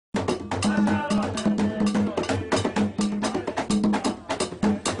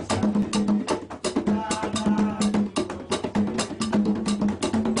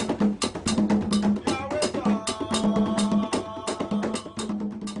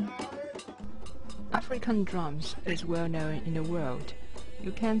African drums is well known in the world.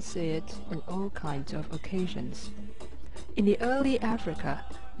 You can see it in all kinds of occasions. In the early Africa,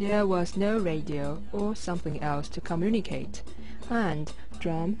 there was no radio or something else to communicate, and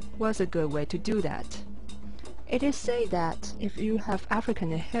drum was a good way to do that. It is said that if you have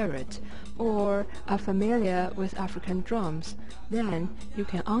African inherit or are familiar with African drums, then you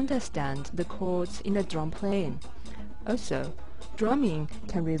can understand the chords in the drum playing. Also, drumming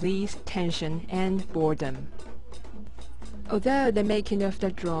can release tension and boredom. Although the making of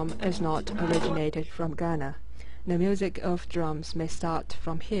the drum is not originated from Ghana, the music of drums may start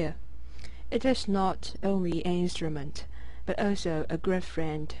from here. It is not only an instrument, but also a great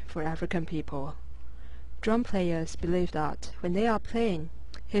friend for African people. Drum players believe that when they are playing,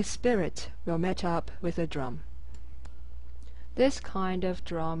 his spirit will match up with the drum. This kind of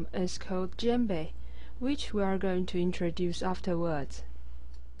drum is called djembe, which we are going to introduce afterwards.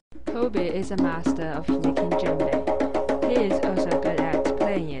 Kobe is a master of making djembe. He is also good at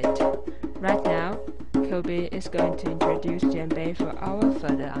playing it. Right now, Kobe is going to introduce djembe for our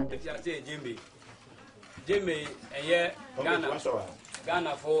further understanding. Djembe,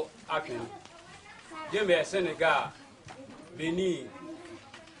 Ghana for Akin. Djembe, Senegal, Benin,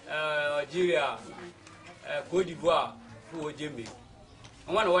 Algeria, Côte d'Ivoire for djembe.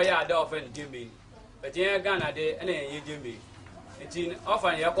 I want to wear a dog and djembe, but in Ghana, they ain't djembe. It's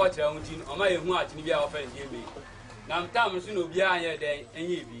often a quarter on my heart to be often djembe. Now, Tom soon will be a day and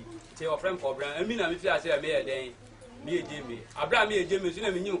ye be. Tell friend for Brown, I mean, if I say a mere day, me a djembe. I brought me a djembe soon,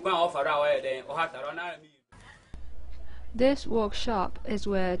 and you can't offer our day or hat around me. This workshop is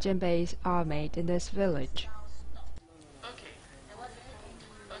where djembes are made in this village.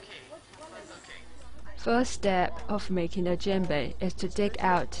 First step of making a djembe is to dig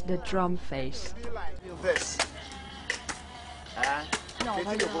out the drum face. This.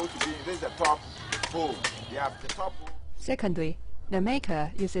 This is the top bowl. You have the top bowl. Secondly, the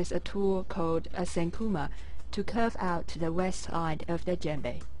maker uses a tool called a senkuma to carve out the west side of the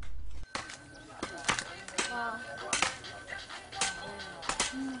djembe.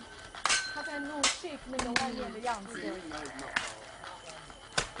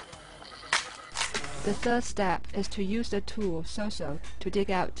 The third step is to use the tool soso to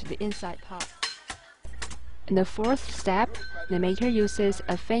dig out the inside part. In the fourth step, the maker uses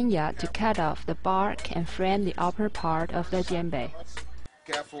a fenya to cut off the bark and frame the upper part of the djembe.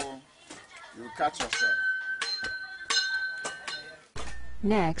 Careful, you cut yourself.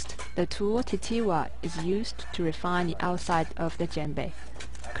 Next, the tool titiwa is used to refine the outside of the djembe.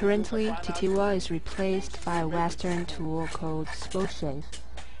 Currently, titiwa is replaced by a Western tool called spokeshave,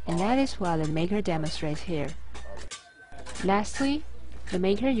 and that is what the maker demonstrates here. Lastly, the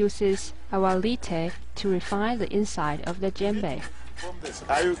maker uses awalite to refine the inside of the djembe.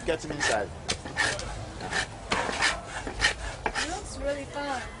 Are you getting inside? It looks really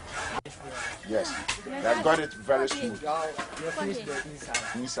fun. Yes, they've got it very smooth. You finished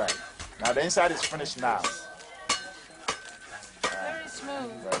the Inside. Now the inside is finished now. very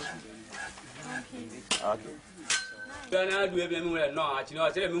smooth. Very smooth. Okay. Ghana do everything no, I know I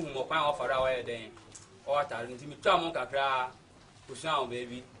tell me who more pound offer our day. Or Timmy Tom Kakra, who sound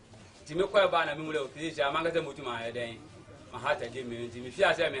baby. Timmy Quaban and Mulo, I'm going to move to my day. My heart at Jimmy, Timmy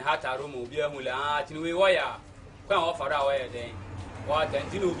Fias and my heart are room, beer Mula, Timmy Wire. Pound offer our day. What and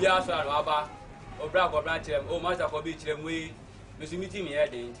Tinu Biasa, Rabba, or Bravo Branch, or Master for Beach, and we, Miss Meeting me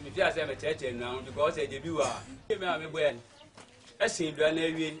heading, Timmy Fias and my church now because they debut are. Give me a when. I seem to an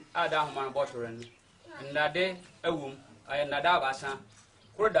avian, Adam man bottling. Nade awum ay nada abasa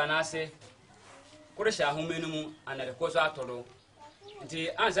kuro dana se kuro sha homenum anade ko so atoro nti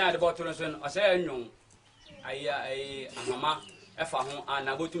ansa de botoro so o se anwon ay ahama efa ho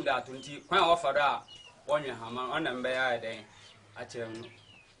anabotum da ato nti kwan ofaro a wonwe hama ona mbe ya den a kire no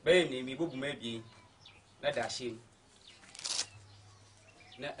be ni bi bubu mabie na da shi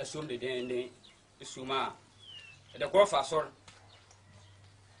na asom de den esuma de ko fa sor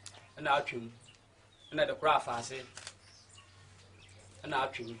na atwum na the craft as it and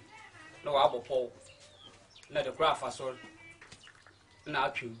actually no abo pole na the craft as all na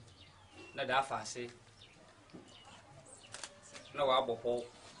actually na da fase no abo pole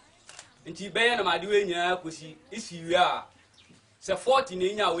nti be na ma de we nyina kosi isi wi a se 40 na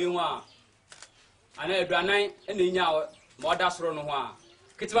nya we ho a ana aduanan na nya ma oda soro no ho a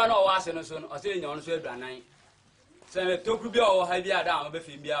kitiba na o wa ase no so o se nya no so aduanan se tokru bi o ha bi ada ma be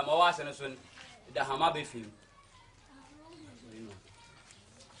fi bi a ma wa ase no so the Hama be film.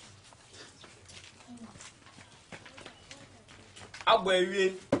 Abwe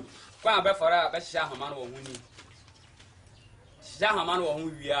wie kwa be fora be hia Hama no wo huni. Shahaman or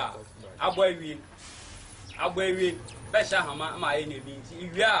who we are. A boy we, Beshahama, my enemy.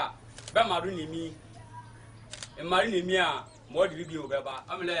 We are, Bamarini me, and Marini Mia, more review, Baba.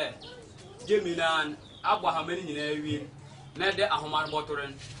 I'm there. Jembe, Abraham in a Nede Ahoman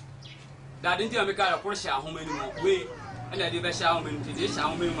Botoran. That didn't make a Porsche home anymore. We and I did Beshaman to this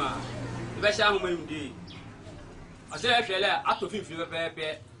Almima. The Beshaman day. I said, if up to 50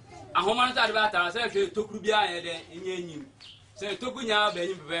 paper. A Homan Tadbata, I said, if you took Rubia in Yenim. Say, Tokunya,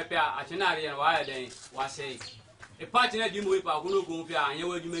 Benin Pepe, a Chenari and Wire Day, was say. A partner didn't whip out Gunugumpia, and you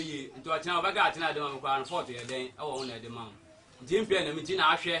will me into a town of Agatina, and 40 a day, I won't let the mom. Jimpe and the Mitina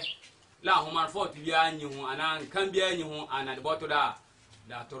Ashe, La Homan 40 years, and I can be any one, and at the bottom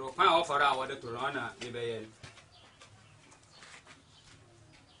that to offer our the Torana, Ibe.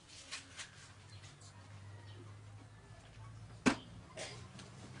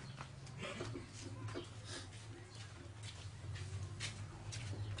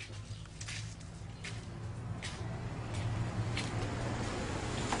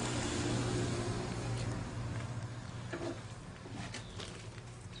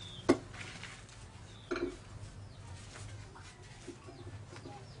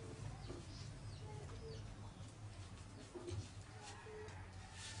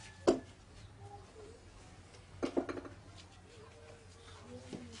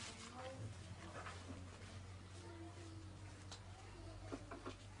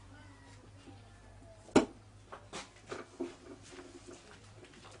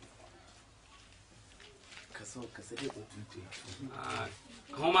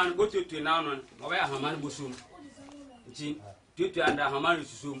 Homan go to now, where Haman Busum. To under Haman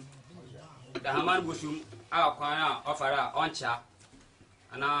Susum. The Haman Busum, our choir offer on cha,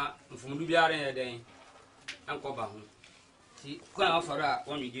 and from Lubiar in a day, and Coba. See, choir offer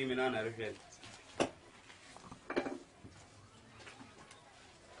only give me none.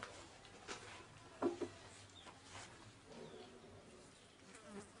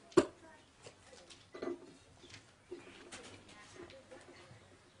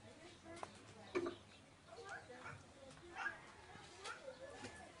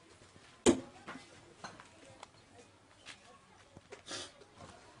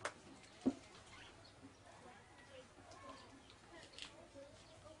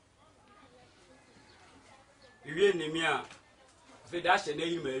 You hear me, if it dash a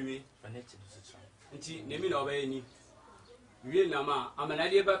name, maybe. And she name it over any. You hear Nama, I'm an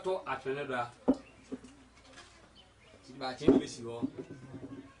idea battle at another. But I miss you all.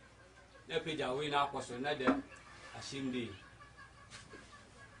 The page away now was another. A shame day.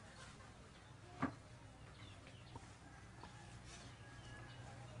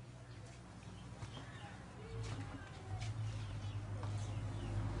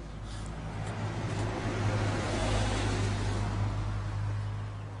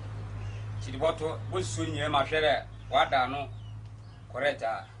 What was soon near my share? What I know, correct.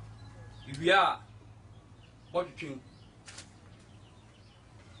 If we are, what you think?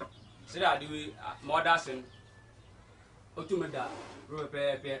 Said I do more dancing. Otumada,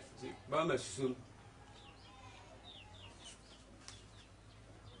 Rupe, Burma soon.